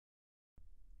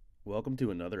Welcome to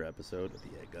another episode of the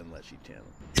EDgun Leshiy channel.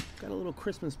 Got a little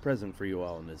Christmas present for you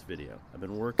all in this video. I've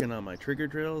been working on my trigger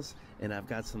drills and I've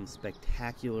got some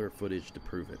spectacular footage to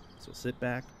prove it. So sit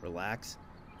back, relax,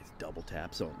 it's double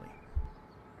taps only.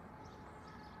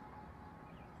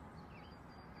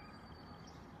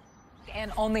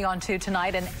 And only on 2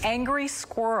 tonight, an angry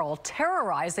squirrel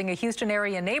terrorizing a Houston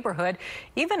area neighborhood,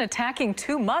 even attacking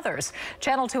 2 mothers.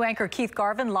 Channel 2 anchor Keith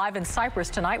Garvin live in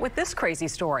Cypress tonight with this crazy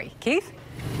story. Keith?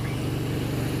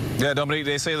 Yeah, Dominique,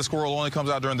 they say the squirrel only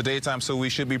comes out during the daytime, so we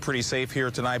should be pretty safe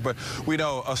here tonight. But we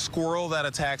know a squirrel that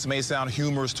attacks may sound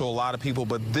humorous to a lot of people,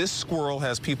 but this squirrel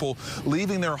has people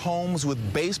leaving their homes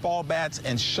with baseball bats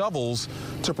and shovels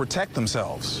to protect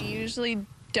themselves. We usually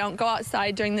don't go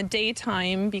outside during the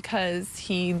daytime because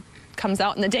he comes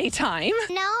out in the daytime.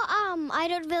 No, I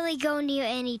don't really go near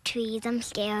any trees. I'm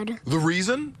scared. The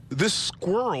reason? This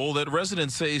squirrel that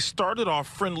residents say started off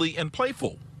friendly and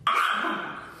playful.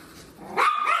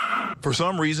 For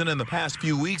some reason, in the past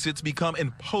few weeks, it's become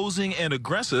imposing and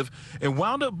aggressive and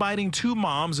wound up biting 2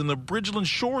 moms in the Bridgeland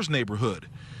Shores neighborhood.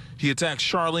 He attacked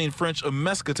Charlene French of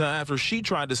Mesquita after she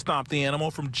tried to stop the animal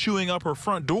from chewing up her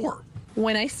front door.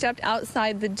 When I stepped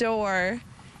outside the door,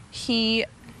 he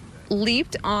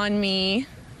leaped on me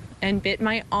and bit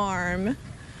my arm.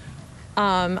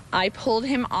 I pulled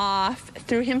him off,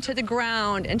 threw him to the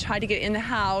ground, and tried to get in the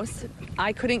house.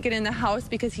 I couldn't get in the house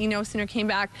because he no sooner came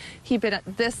back, he bit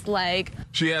at this leg.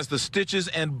 She has the stitches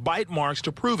and bite marks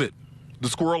to prove it. The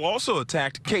squirrel also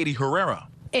attacked Katie Herrera.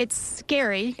 It's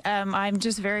scary. I'm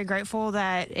just very grateful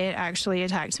that it actually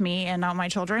attacked me and not my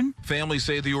children. Families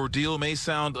say the ordeal may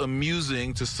sound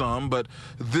amusing to some, but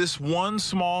this one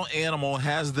small animal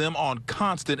has them on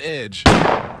constant edge.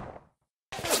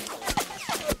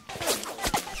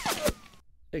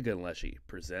 EDgun Leshiy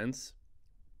presents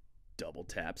Double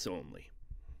Taps Only.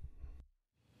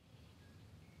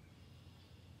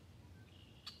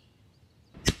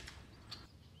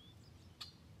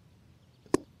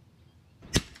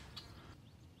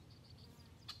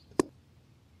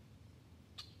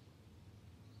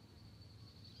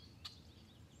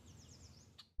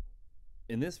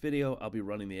 In this video, I'll be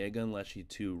running the EDgun Leshiy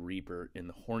 2 Reaper in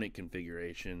the Hornet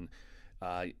configuration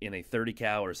in a 30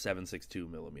 cal or 7.62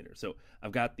 millimeter. So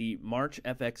I've got the March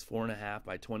FX 4.5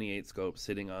 by 28 scope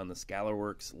sitting on the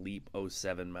Scalarworks Leap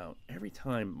 07 mount. Every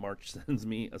time March sends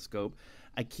me a scope,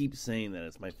 I keep saying that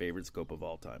it's my favorite scope of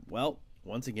all time. Well,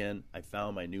 once again, I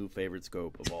found my new favorite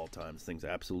scope of all time. This thing's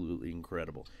absolutely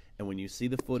incredible. And when you see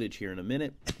the footage here in a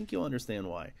minute, I think you'll understand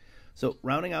why. So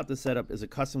rounding out the setup is a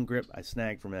custom grip I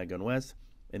snagged from EDgun West,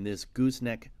 and this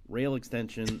gooseneck rail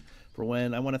extension for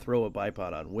when I want to throw a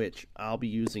bipod on, which I'll be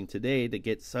using today to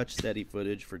get such steady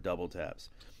footage for double taps.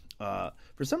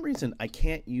 For some reason, I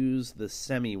can't use the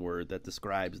semi word that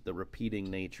describes the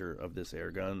repeating nature of this air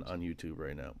gun on YouTube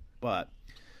right now. But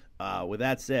with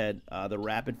that said, the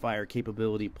rapid fire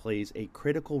capability plays a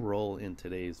critical role in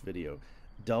today's video.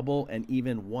 Double and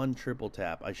even 1 triple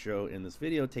tap I show in this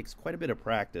video takes quite a bit of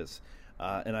practice.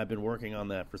 And I've been working on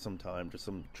that for some time, just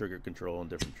some trigger control and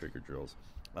different trigger drills.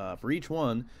 For each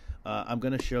one, I'm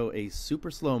going to show a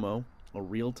super slow-mo, a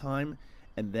real-time,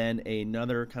 and then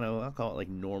another kind of, I'll call it like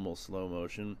normal slow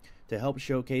motion, to help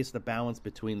showcase the balance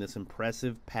between this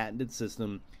impressive patented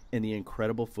system and the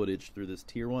incredible footage through this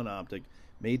Tier 1 optic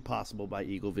made possible by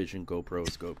Eagle Vision GoPro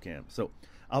Scope Cam. So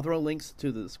I'll throw links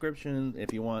to the description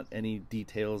if you want any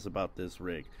details about this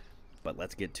rig. But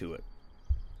let's get to it.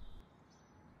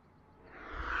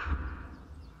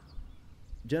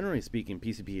 Generally speaking,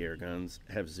 PCP air guns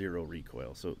have 0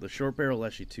 recoil, so the short barrel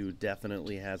Leshiy 2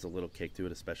 definitely has a little kick to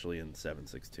it, especially in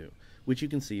 7.62, which you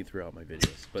can see throughout my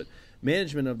videos. But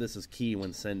management of this is key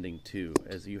when sending 2,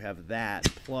 as you have that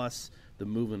plus the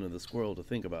movement of the squirrel to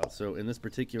think about. So in this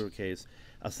particular case,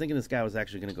 I was thinking this guy was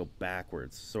actually going to go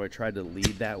backwards, so I tried to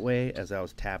lead that way as I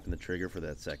was tapping the trigger for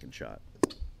that second shot.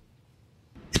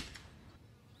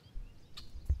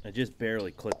 I just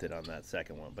barely clipped it on that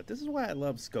second one, but this is why I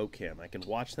love Scope Cam. I can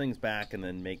watch things back and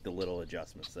then make the little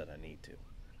adjustments that I need to.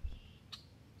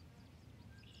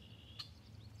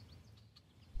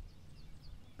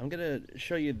 I'm going to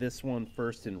show you this one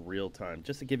first in real time,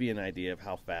 just to give you an idea of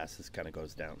how fast this kind of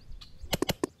goes down.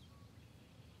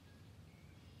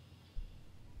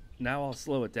 Now I'll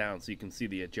slow it down so you can see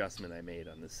the adjustment I made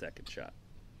on this second shot.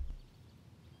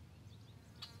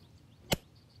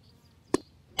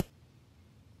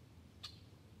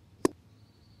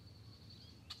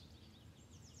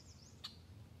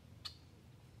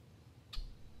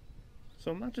 So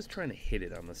I'm not just trying to hit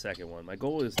it on the second one. My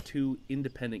goal is 2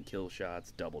 independent kill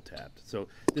shots double tapped. So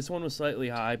this one was slightly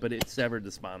high, but it severed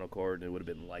the spinal cord and it would have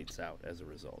been lights out as a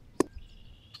result.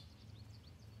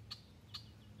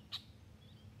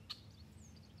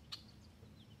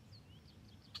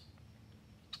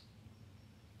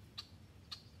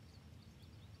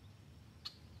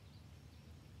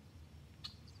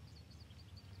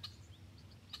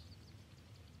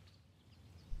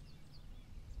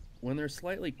 when they're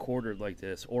slightly quartered like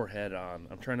this or head on,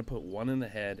 I'm trying to put one in the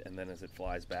head and then as it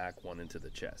flies back, one into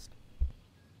the chest.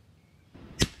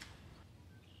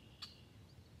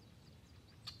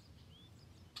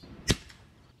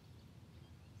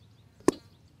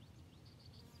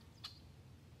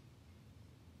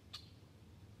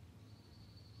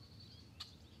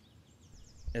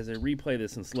 As I replay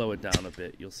this and slow it down a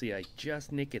bit, you'll see I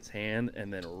just nick its hand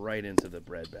and then right into the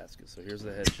bread basket. So here's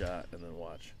the headshot, and then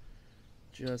watch.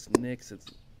 Just nicks its,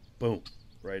 boom,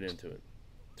 right into it.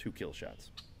 2 kill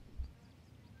shots.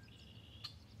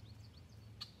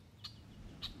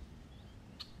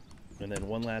 And then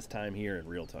one last time here in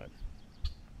real time.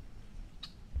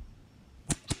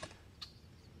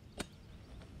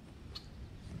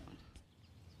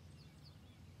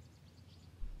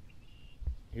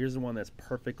 Here's the one that's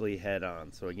perfectly head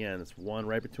on. So again, it's one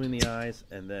right between the eyes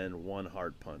and then one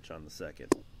hard punch on the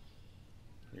second.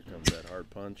 Here comes that hard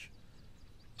punch.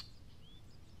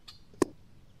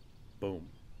 Boom.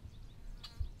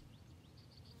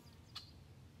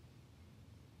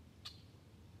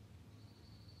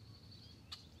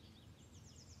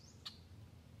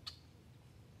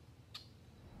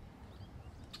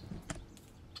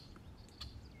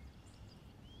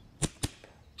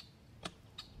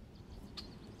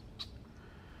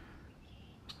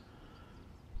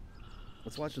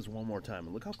 Let's watch this one more time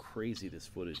and look how crazy this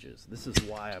footage is. This is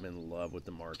why I'm in love with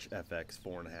the March FX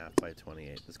 4.5 by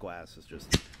 28. This glass is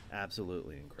just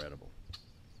absolutely incredible.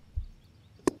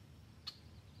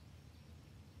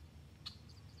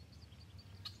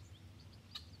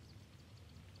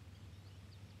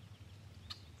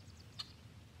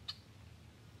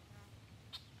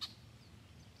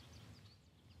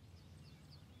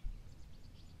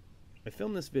 I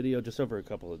filmed this video just over a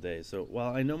couple of days, so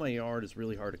while I know my yard is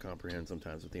really hard to comprehend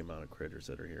sometimes with the amount of critters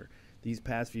that are here, these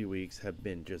past few weeks have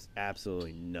been just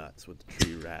absolutely nuts with the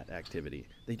tree rat activity.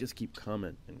 They just keep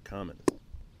coming and coming.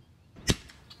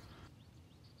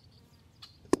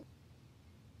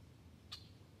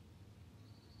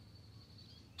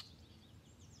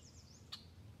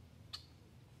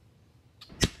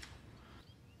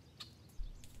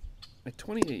 At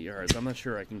 28 yards, I'm not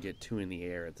sure I can get 2 in the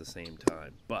air at the same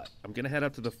time, but I'm going to head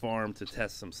up to the farm to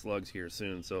test some slugs here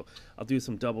soon, so I'll do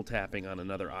some double tapping on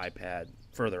another iPad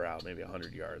further out, maybe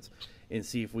 100 yards, and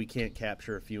see if we can't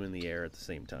capture a few in the air at the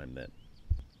same time then.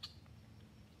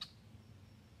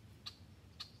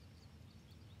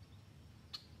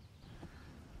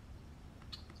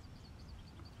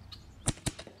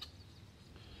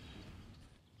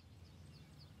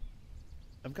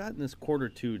 I've gotten this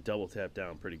Q2 double tap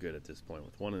down pretty good at this point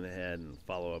with one in the head and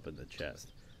follow up in the chest.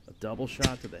 A double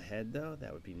shot to the head though,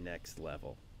 that would be next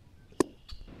level.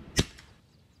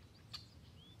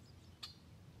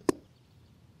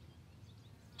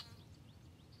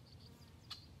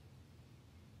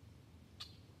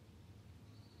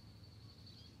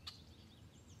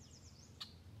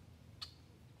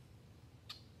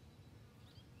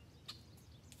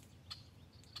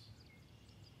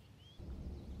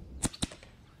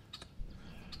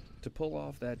 To pull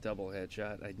off that double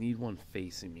headshot, I need one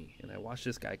facing me, and I watched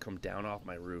this guy come down off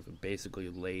my roof and basically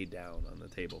lay down on the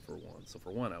table for one. So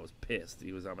for one, I was pissed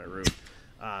he was on my roof,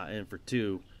 and for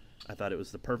two, I thought it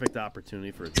was the perfect opportunity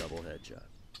for a double headshot.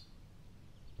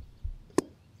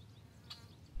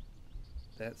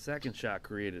 That second shot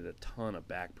created a ton of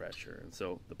back pressure, and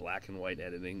so the black and white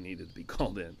editing needed to be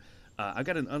called in. I've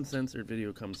got an uncensored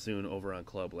video come soon over on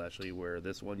Club Leshiy, where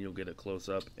this one you'll get a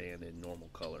close-up and in normal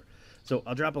color. So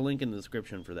I'll drop a link in the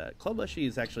description for that. Club Leshiy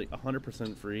is actually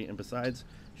 100% free, and besides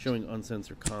showing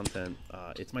uncensored content,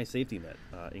 it's my safety net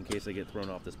in case I get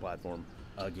thrown off this platform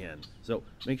again. So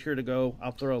make sure to go.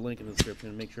 I'll throw a link in the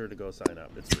description. Make sure to go sign up.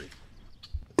 It's free.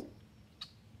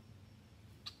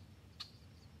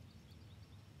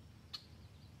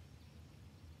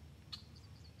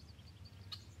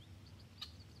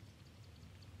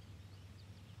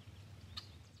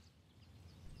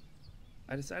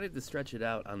 I decided to stretch it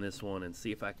out on this one and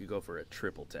see if I could go for a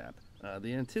triple tap.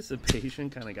 The anticipation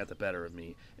kind of got the better of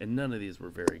me, and none of these were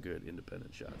very good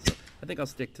independent shots. So I think I'll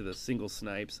stick to the single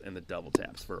snipes and the double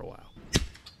taps for a while.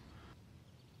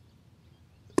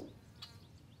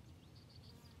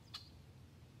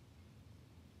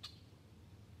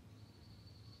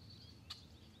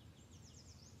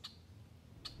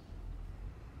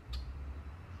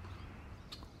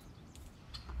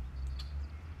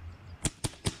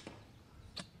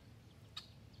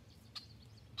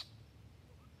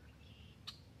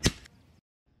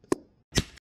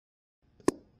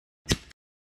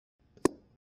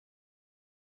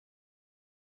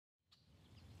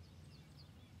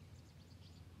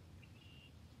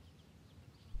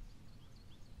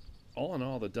 all in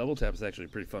all, the double tap is actually a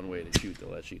pretty fun way to shoot the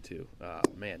Leshiy too.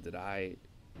 Man, did I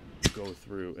go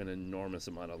through an enormous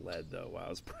amount of lead though while I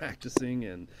was practicing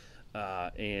and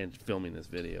filming this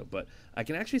video. But I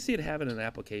can actually see it having an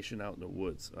application out in the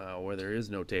woods where there is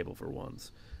no table for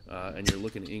ones, and you're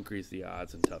looking to increase the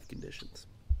odds in tough conditions.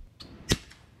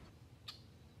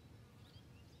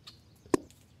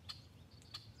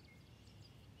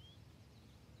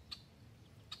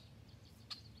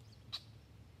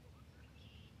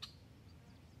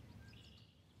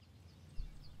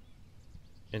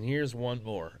 And here's one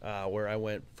more, where I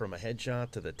went from a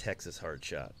headshot to the Texas hard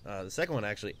shot. The second one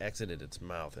actually exited its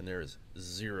mouth, and there is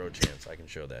zero chance I can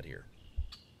show that here.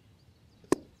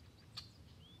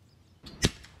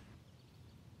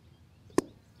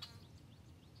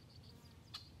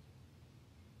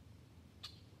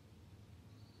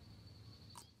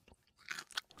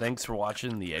 Thanks for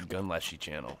watching the EDgun Leshiy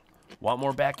channel. Want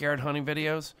more backyard hunting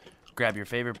videos? Grab your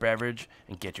favorite beverage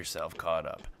and get yourself caught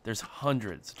up. There's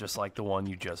hundreds just like the one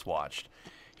you just watched.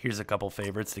 Here's a couple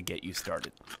favorites to get you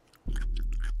started.